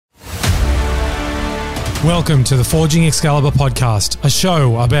Welcome to the Forging Excalibur podcast, a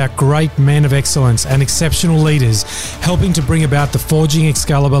show about great men of excellence and exceptional leaders helping to bring about the Forging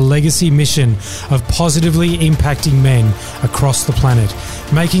Excalibur legacy mission of positively impacting men across the planet,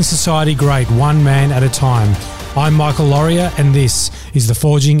 making society great one man at a time. I'm Michael Laurier, and this is the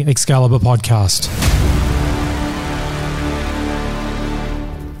Forging Excalibur podcast.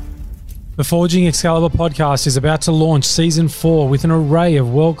 The Forging Excalibur podcast is about to launch season 4 with an array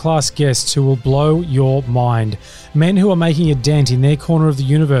of world-class guests who will blow your mind. Men who are making a dent in their corner of the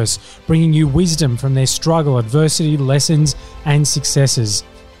universe, bringing you wisdom from their struggle, adversity, lessons, and successes.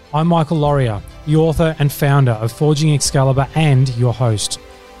 I'm Michael Laurier, the author and founder of Forging Excalibur and your host.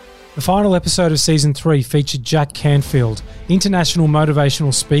 The final episode of season 3 featured Jack Canfield, international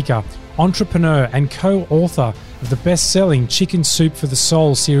motivational speaker, entrepreneur, and co-author of the best-selling Chicken Soup for the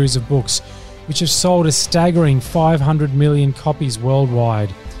Soul series of books, which have sold a staggering 500 million copies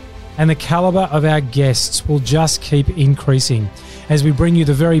worldwide. And the caliber of our guests will just keep increasing as we bring you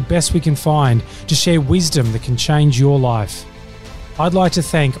the very best we can find to share wisdom that can change your life. I'd like to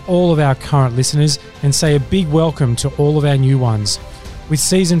thank all of our current listeners and say a big welcome to all of our new ones. With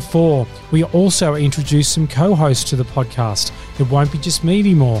season 4, we also introduce some co-hosts to the podcast. It won't be just me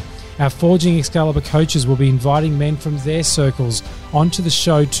anymore. Our Forging Excalibur coaches will be inviting men from their circles onto the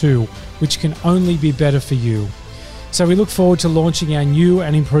show too, which can only be better for you. So we look forward to launching our new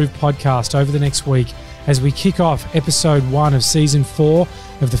and improved podcast over the next week as we kick off episode 1 of season 4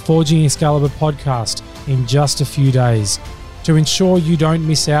 of the Forging Excalibur podcast in just a few days. To ensure you don't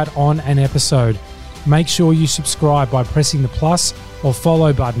miss out on an episode, make sure you subscribe by pressing the plus or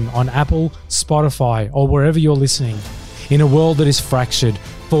follow button on Apple, Spotify, or wherever you're listening. In a world that is fractured,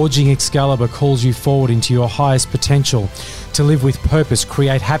 Forging Excalibur calls you forward into your highest potential to live with purpose,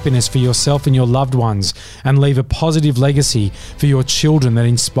 create happiness for yourself and your loved ones, and leave a positive legacy for your children that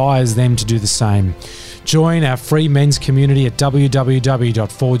inspires them to do the same. Join our free men's community at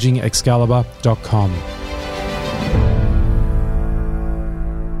www.forgingexcalibur.com.